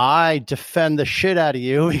 I defend the shit out of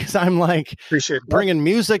you, because I'm like bringing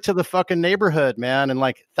music to the fucking neighborhood, man. And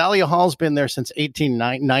like Thalia Hall's been there since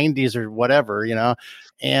 1890s or whatever,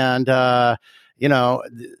 and,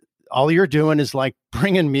 all you're doing is like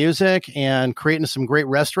bringing music and creating some great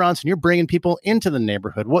restaurants, and you're bringing people into the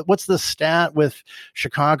neighborhood. What's the stat with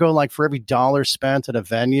Chicago? Like for every dollar spent at a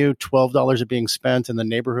venue, $12 are being spent in the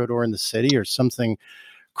neighborhood or in the city, or something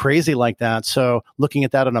crazy like that. So looking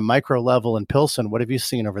at that on a micro level in Pilsen, what have you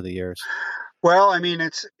seen over the years? Well, I mean,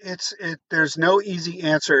 there's no easy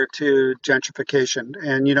answer to gentrification.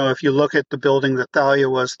 And, if you look at the building that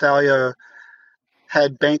Thalia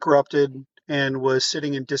had bankrupted and was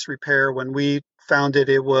sitting in disrepair. When we found it,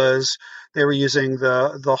 they were using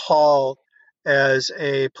the hall as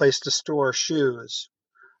a place to store shoes.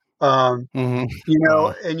 And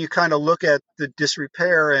you kind of look at the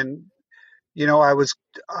disrepair, and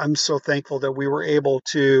I'm so thankful that we were able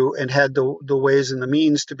to, and had the ways and the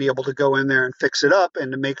means to be able to go in there and fix it up,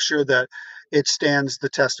 and to make sure that it stands the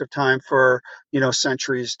test of time for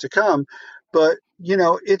centuries to come. But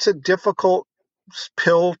it's a difficult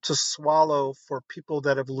pill to swallow for people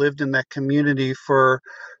that have lived in that community for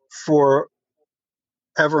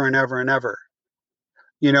ever and ever and ever,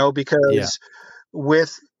 because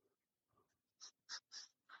with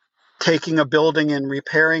taking a building and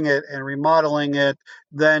repairing it and remodeling it,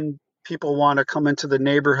 then people want to come into the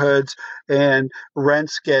neighborhoods, and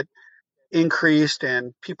rents get increased,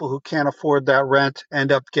 and people who can't afford that rent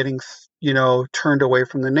end up getting turned away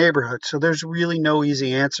from the neighborhood. So there's really no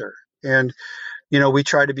easy answer. And we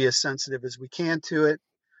try to be as sensitive as we can to it.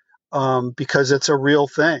 because it's a real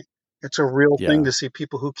thing. It's a real thing Yeah. to see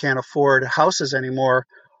people who can't afford houses anymore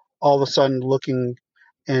all of a sudden looking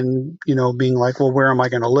and, being like, well, where am I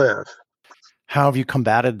going to live? How have you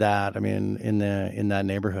combated that? I mean, in that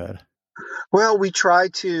neighborhood? Well, we try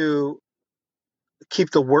to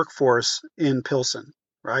keep the workforce in Pilsen,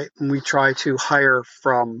 right? And we try to hire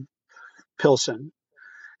from Pilsen.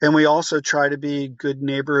 And we also try to be good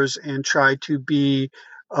neighbors and try to be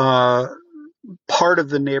uh, part of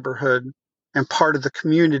the neighborhood and part of the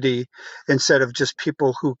community instead of just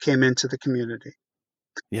people who came into the community.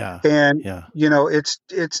 Yeah. And Yeah.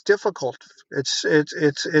 it's difficult.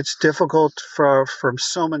 It's difficult from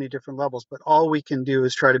so many different levels. But all we can do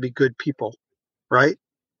is try to be good people, right?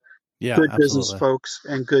 Yeah, Good business absolutely. folks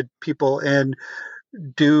and good people, and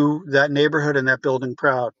do that neighborhood and that building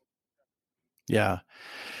proud. Yeah.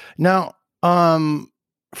 Now, from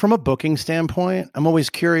a booking standpoint, I'm always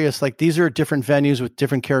curious, like these are different venues with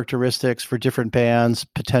different characteristics for different bands,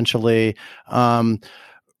 potentially.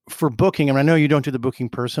 For booking, I mean, I know you don't do the booking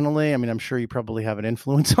personally. I mean, I'm sure you probably have an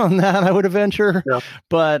influence on that, I would venture. Yeah.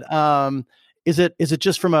 But is it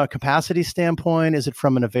just from a capacity standpoint? Is it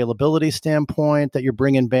from an availability standpoint that you're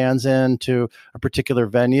bringing bands into a particular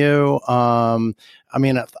venue? I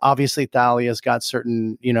mean, obviously Thalia's got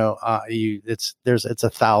certain, it's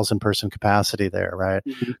 1,000-person capacity there, right?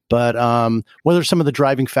 Mm-hmm. But what are some of the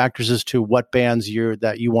driving factors as to what bands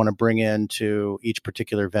that you want to bring into each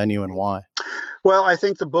particular venue and why? Well, I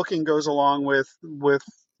think the booking goes along with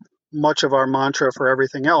much of our mantra for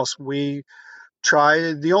everything else. We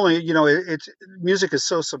try the only, it's music is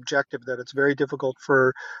so subjective that it's very difficult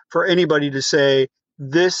for anybody to say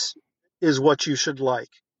this is what you should like.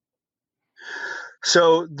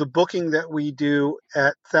 So the booking that we do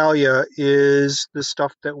at Thalia is the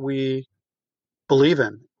stuff that we believe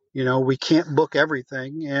in. We can't book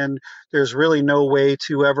everything, and there's really no way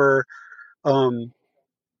to ever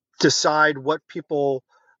decide what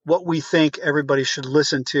we think everybody should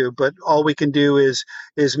listen to. But all we can do is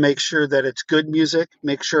make sure that it's good music,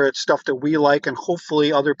 make sure it's stuff that we like, and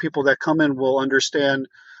hopefully other people that come in will understand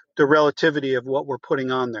the relativity of what we're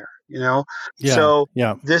putting on there. Yeah. So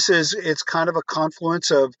yeah. it's kind of a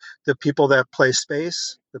confluence of the people that play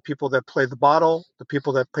space, the people that play the bottle, the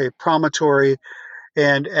people that play promontory.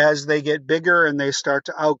 And as they get bigger and they start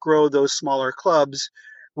to outgrow those smaller clubs,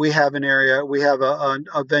 we have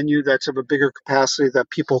a venue that's of a bigger capacity that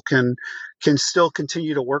people can still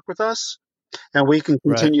continue to work with us. And we can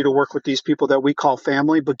Right. continue to work with these people that we call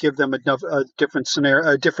family, but give them a different scenario,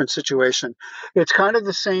 a different situation. It's kind of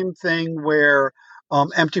the same thing where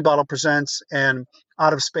Empty Bottle Presents and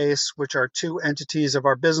Out of Space, which are two entities of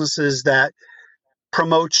our businesses that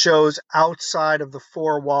promote shows outside of the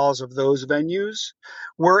four walls of those venues,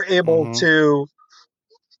 we're able to.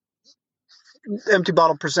 Empty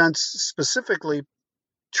Bottle Presents specifically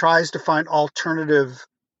tries to find alternative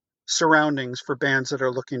surroundings for bands that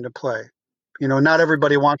are looking to play. Not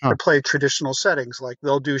everybody wants to play traditional settings. Like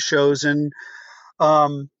they'll do shows in,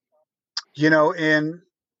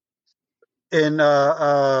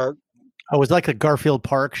 it was like a Garfield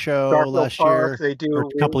Park show last year. They do or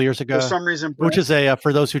a couple of years ago. For some reason, which is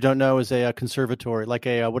for those who don't know, is a conservatory, like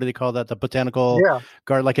what do they call that? The botanical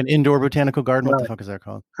garden, like an indoor botanical garden. Right. What the fuck is that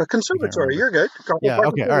called? A conservatory. You're good. Yeah.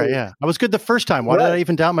 Okay. All right. Yeah. I was good the first time. Why did I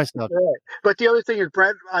even doubt myself? Right. But the other thing is,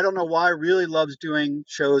 Brent, I don't know why, really loves doing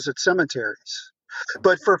shows at cemeteries.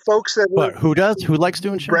 But for folks who likes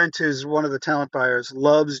doing shows? Brent is one of the talent buyers,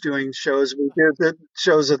 loves doing shows. We did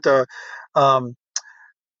shows at the,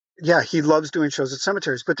 he loves doing shows at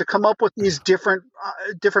cemeteries. But to come up with these different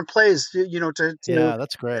plays,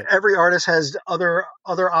 that's great. Every artist has other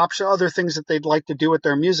options, other things that they'd like to do with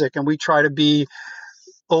their music, and we try to be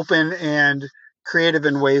open and creative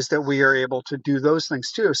in ways that we are able to do those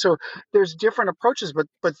things too. So there's different approaches, but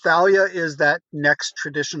Thalia is that next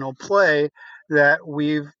traditional play that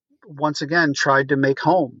we've once again tried to make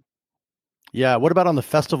home. Yeah. What about on the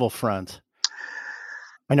festival front?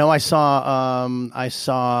 I know I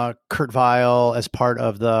saw Kurt Vile as part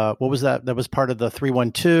of what was that? That was part of the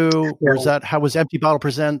 312. Yeah. Or is that, how was Empty Bottle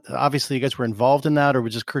Present? Obviously you guys were involved in that, or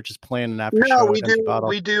was just Kurt just playing an after show? No,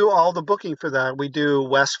 we do all the booking for that. We do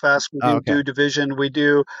West Fest, we do Division, we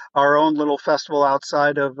do our own little festival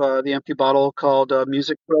outside of the Empty Bottle called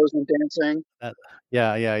Music Pros and Dancing.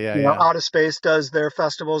 Out of Space does their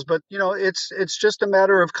festivals, but it's just a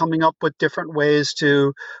matter of coming up with different ways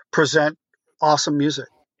to present awesome music.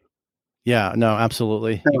 Yeah, no,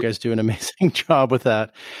 absolutely. You guys do an amazing job with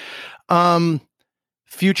that.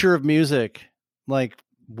 Future of music, like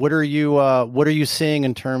what are you seeing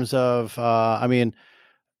in terms of,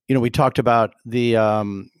 we talked about the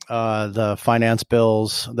finance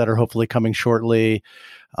bills that are hopefully coming shortly,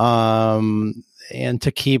 and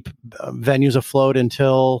to keep venues afloat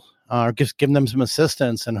until just giving them some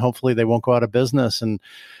assistance, and hopefully they won't go out of business and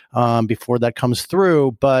before that comes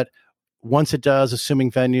through. But once it does,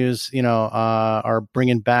 assuming venues, are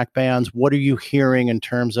bringing back bands, what are you hearing in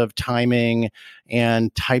terms of timing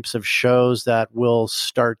and types of shows that will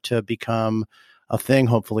start to become a thing,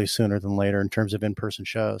 hopefully sooner than later, in terms of in-person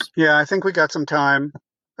shows? Yeah, I think we got some time.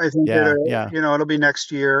 I think it'll be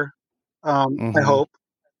next year. I hope.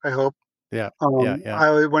 Yeah.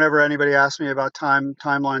 Whenever anybody asks me about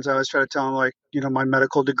timelines, I always try to tell them, like, my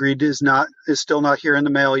medical degree is still not here in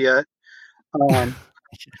the mail yet. I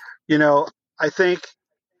think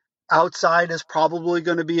outside is probably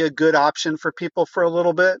going to be a good option for people for a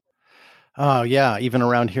little bit. Oh yeah, even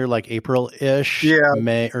around here, like April-ish,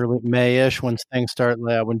 early May-ish, when things start,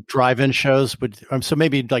 when drive-in shows would, so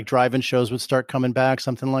maybe like drive-in shows would start coming back,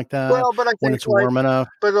 something like that. Well, but I think when it's warm enough.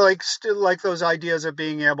 But still, those ideas of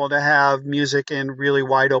being able to have music in really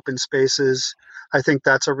wide open spaces, I think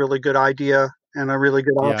that's a really good idea and a really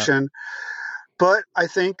good option. But I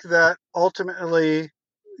think that ultimately,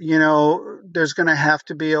 there's going to have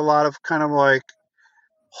to be a lot of kind of like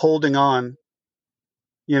holding on.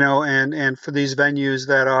 And for these venues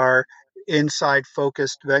that are inside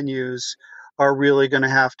focused venues are really going to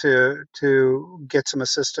have to get some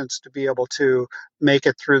assistance to be able to make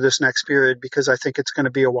it through this next period, because I think it's going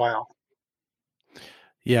to be a while.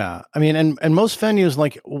 Yeah. I mean, and most venues,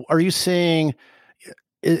 like, are you seeing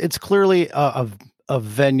it's clearly a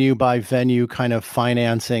venue by venue kind of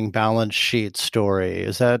financing balance sheet story?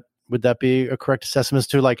 Would that be a correct assessment as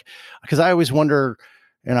to, like, because I always wonder,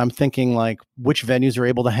 and I'm thinking, like, which venues are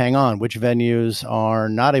able to hang on, which venues are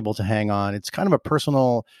not able to hang on. It's kind of a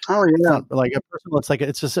personal. Oh yeah, it's not like a personal. It's like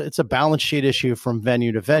it's a balance sheet issue from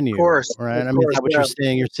venue to venue. Of course, right? I mean, is that what you're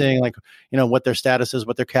seeing? You're seeing, like, what their status is,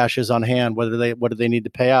 what their cash is on hand, what do they need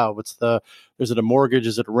to pay out? Is it a mortgage?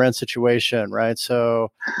 Is it a rent situation? Right.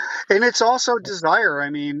 So, and it's also desire.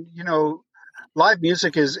 I mean, live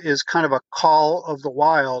music is kind of a call of the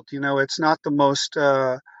wild. It's not the most.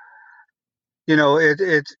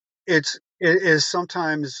 It is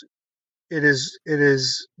sometimes it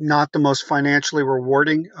is not the most financially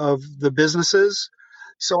rewarding of the businesses.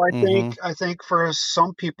 So I think for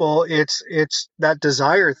some people it's that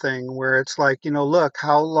desire thing where it's like, look,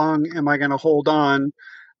 how long am I going to hold on?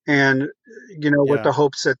 And, with the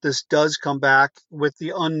hopes that this does come back, with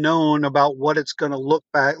the unknown about what it's going to look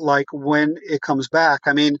back like when it comes back.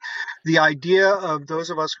 I mean, the idea of those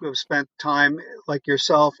of us who have spent time like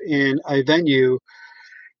yourself in a venue,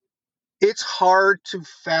 it's hard to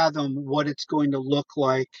fathom what it's going to look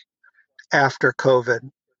like after COVID,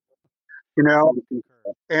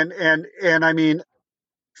 and I mean,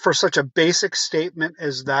 for such a basic statement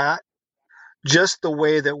as that, just the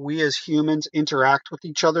way that we as humans interact with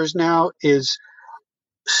each other's now is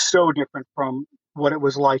so different from what it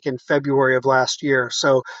was like in February of last year.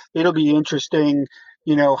 So it'll be interesting,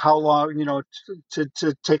 how long,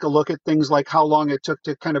 to take a look at things like how long it took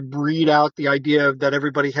to kind of breed out the idea that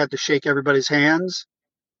everybody had to shake everybody's hands.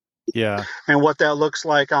 Yeah. And what that looks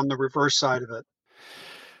like on the reverse side of it.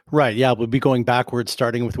 Right. Yeah. We'll be going backwards,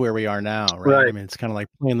 starting with where we are now. Right. I mean, it's kind of like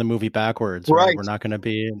playing the movie backwards. Right. We're not going to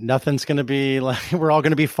be, nothing's going to be like, we're all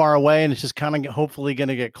going to be far away, and it's just kind of hopefully going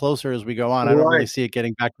to get closer as we go on. I don't really see it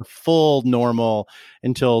getting back to full normal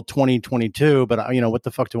until 2022, but what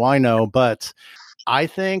the fuck do I know? But I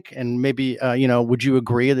think, and maybe, would you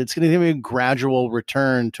agree that it's going to be a gradual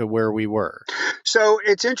return to where we were? So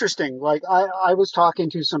it's interesting. Like I was talking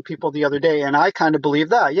to some people the other day, and I kind of believe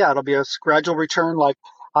that. Yeah, it'll be a gradual return. Like,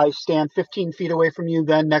 I stand 15 feet away from you.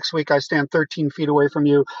 Then next week I stand 13 feet away from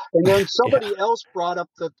you. And then somebody else brought up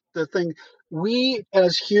the thing. We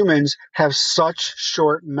as humans have such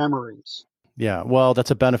short memories. Yeah. Well,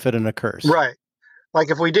 that's a benefit and a curse. Right. Like,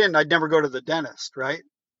 if we didn't, I'd never go to the dentist. Right.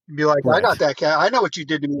 You'd be like, I got that cat. I know what you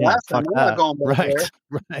did to me last time. I'm not going back there.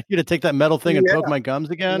 Right. You to take that metal thing and poke my gums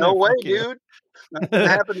again? No way, dude. That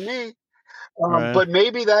happened to me. But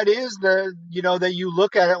maybe that is that you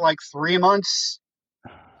look at it like 3 months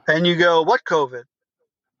and you go, what COVID?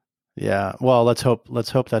 Yeah. Well, let's hope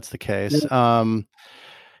that's the case.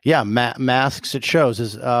 Masks at shows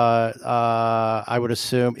is, I would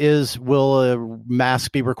assume, will a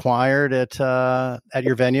mask be required at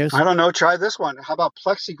your venues? I don't know. Try this one. How about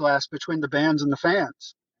plexiglass between the bands and the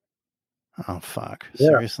fans? Oh, fuck.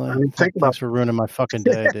 Seriously? I mean, thanks for ruining my fucking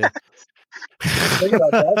day, dude. Think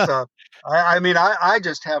about that stuff. I mean, I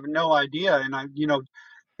just have no idea.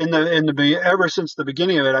 And ever since the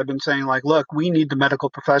beginning of it, I've been saying like, look, we need the medical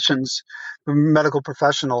professionals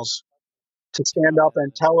to stand up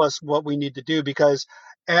and tell us what we need to do, because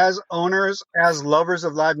as owners, as lovers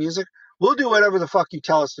of live music, we'll do whatever the fuck you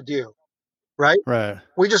tell us to do. Right? Right.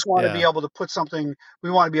 We just want to be Yeah. able to put something,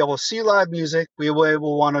 we want to be able to see live music. We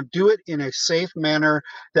will want to do it in a safe manner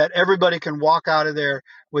that everybody can walk out of there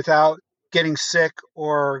without getting sick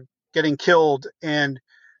or getting killed and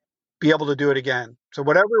be able to do it again. So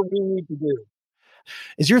whatever we need to do.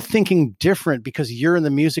 Is your thinking different because you're in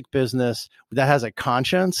the music business that has a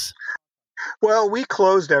conscience? Well, we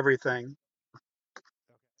closed everything.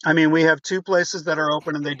 I mean, we have 2 places that are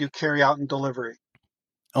open and they do carry out and delivery.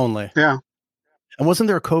 Only. Yeah. And wasn't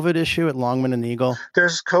there a COVID issue at Longman and Eagle?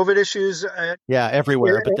 There's COVID issues. Yeah,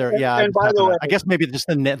 everywhere. But there, yeah. And by the way, I guess maybe just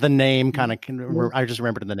the name kind of. I just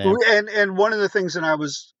remembered the name. And one of the things that I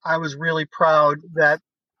was really proud that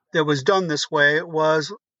was done this way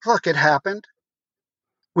was, look, it happened.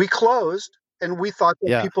 We closed, and we thought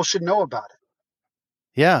that people should know about it.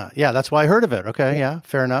 Yeah, that's why I heard of it. Okay, yeah,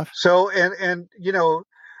 fair enough. So, and you know,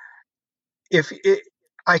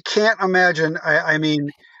 I can't imagine. I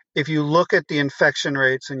mean, if you look at the infection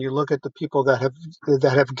rates and you look at the people that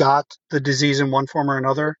have got the disease in one form or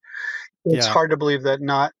another, it's hard to believe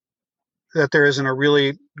that there isn't a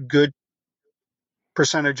really good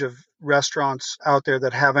percentage of restaurants out there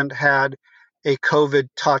that haven't had a COVID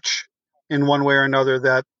touch in one way or another,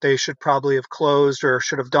 that they should probably have closed or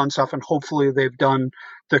should have done stuff. And hopefully they've done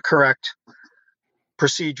the correct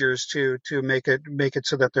procedures to make it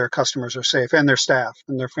so that their customers are safe and their staff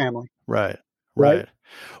and their family. Right. Right.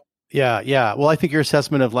 Yeah. Well, I think your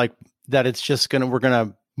assessment of like that it's just we're going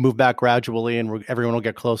to move back gradually and everyone will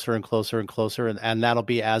get closer and closer and closer. And that'll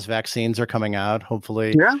be as vaccines are coming out,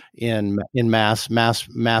 hopefully in mass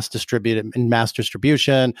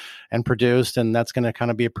distribution and produced. And that's going to kind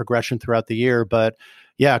of be a progression throughout the year. But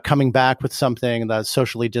yeah, coming back with something that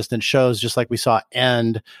socially distant shows, just like we saw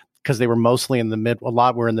end, because they were mostly a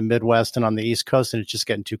lot were in the Midwest and on the East Coast, and it's just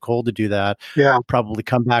getting too cold to do that. Yeah. Probably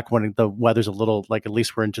come back when the weather's a little, like at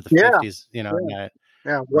least we're into the 50s, you know.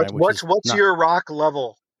 Yeah. What's your rock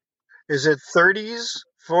level? Is it 30s,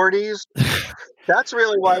 40s? That's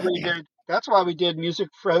really why we did Music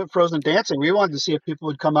Frozen Dancing. We wanted to see if people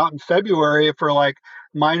would come out in February for like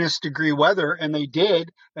 -degree weather, and they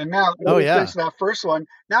did. And now, since that first one,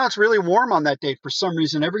 now it's really warm on that date for some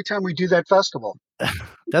reason. Every time we do that festival,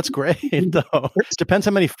 that's great. Though it depends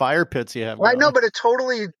how many fire pits you have. I know, but it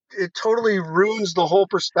totally ruins the whole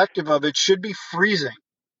perspective of it. Should be freezing.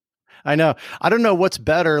 I know. I don't know what's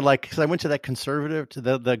better, like, because I went to that conservative, to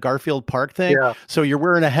the Garfield Park thing. Yeah. So you're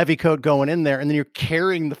wearing a heavy coat going in there, and then you're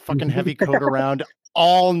carrying the fucking heavy coat around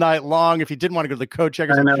all night long if you didn't want to go to the coat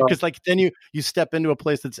checkers. Because like then you step into a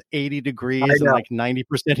place that's 80 degrees and like 90%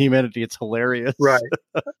 humidity. It's hilarious. Right.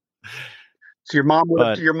 So your mom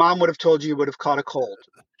would have told you would have caught a cold.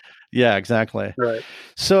 Yeah, exactly. Right.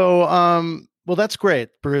 So well, that's great,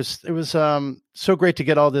 Bruce. It was so great to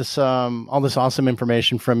get all this awesome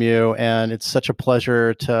information from you, and it's such a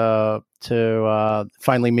pleasure to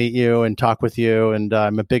finally meet you and talk with you. And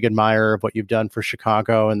I'm a big admirer of what you've done for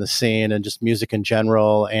Chicago and the scene and just music in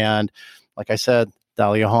general. And like I said,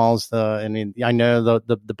 Thalia Hall's I know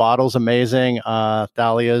the bottle's amazing.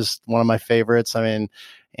 Thalia's one of my favorites. I mean,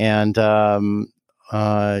 and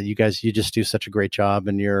you guys, you just do such a great job,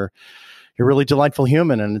 and you're a really delightful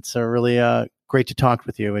human, and it's a really great to talk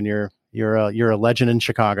with you. And you're a legend in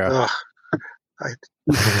Chicago.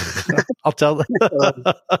 I'll tell them.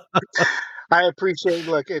 I appreciate.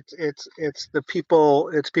 Look, it's the people.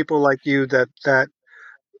 It's people like you that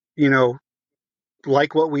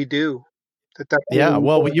like what we do.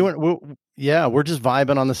 Well, we're just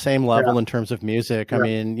vibing on the same level in terms of music. I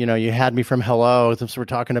mean, you had me from Hello. So we're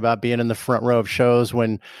talking about being in the front row of shows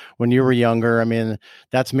when you were younger. I mean,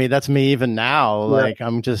 that's me. That's me even now. Yeah. Like,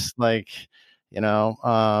 I'm just like,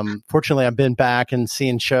 fortunately I've been back and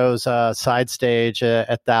seeing shows, side stage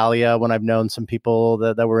at Thalia when I've known some people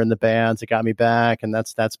that were in the bands. It got me back, and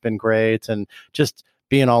that's been great. And just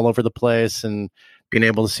being all over the place and being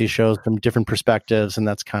able to see shows from different perspectives. And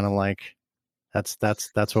that's kind of like,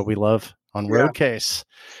 that's what we love on Roadcase.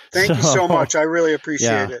 Thank you so much. I really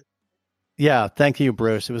appreciate it. Yeah. Thank you,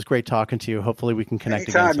 Bruce. It was great talking to you. Hopefully we can connect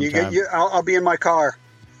again sometime. I'll be in my car.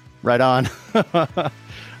 Right on.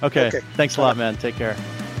 Okay. Thanks a lot, man. Take care.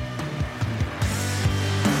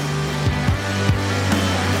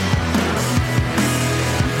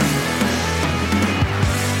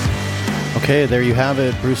 Okay, there you have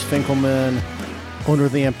it. Bruce Finkelman, owner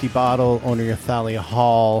of The Empty Bottle, owner of Thalia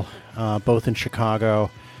Hall, both in Chicago.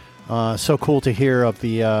 So cool to hear of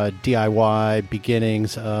the DIY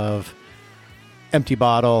beginnings of Empty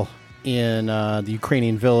Bottle in the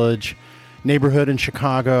Ukrainian Village neighborhood in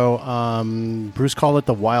Chicago. Bruce called it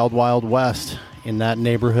the Wild Wild West in that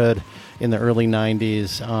neighborhood in the early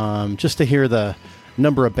 90s. Just to hear the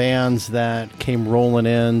number of bands that came rolling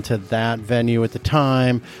into that venue at the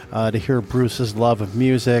time, to hear Bruce's love of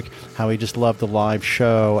music, how he just loved the live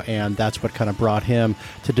show, and that's what kind of brought him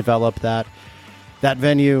to develop that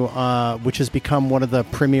venue, which has become one of the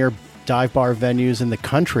premier dive bar venues in the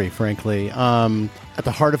country, frankly. At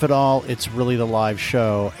the heart of it all, it's really the live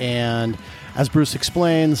show. And as Bruce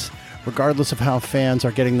explains, regardless of how fans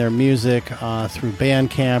are getting their music through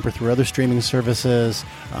Bandcamp or through other streaming services,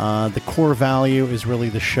 the core value is really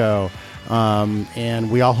the show.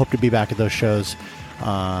 And we all hope to be back at those shows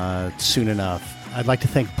soon enough. I'd like to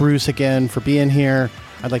thank Bruce again for being here.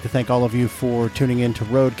 I'd like to thank all of you for tuning in to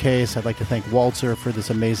Roadcase. I'd like to thank Walzer for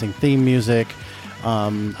this amazing theme music.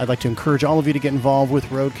 I'd like to encourage all of you to get involved with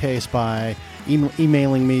Roadcase by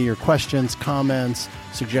emailing me your questions, comments,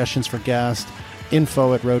 suggestions for guests,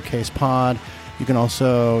 info@roadcasepod. You can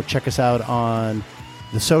also check us out on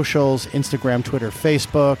the socials, Instagram, Twitter,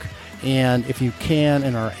 Facebook. And if you can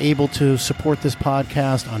and are able to support this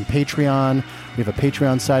podcast on Patreon, we have a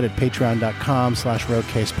Patreon site at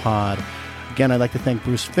patreon.com/roadcasepod. Again, I'd like to thank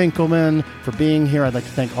Bruce Finkelman for being here. I'd like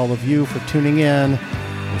to thank all of you for tuning in.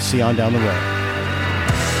 We'll see you on down the road.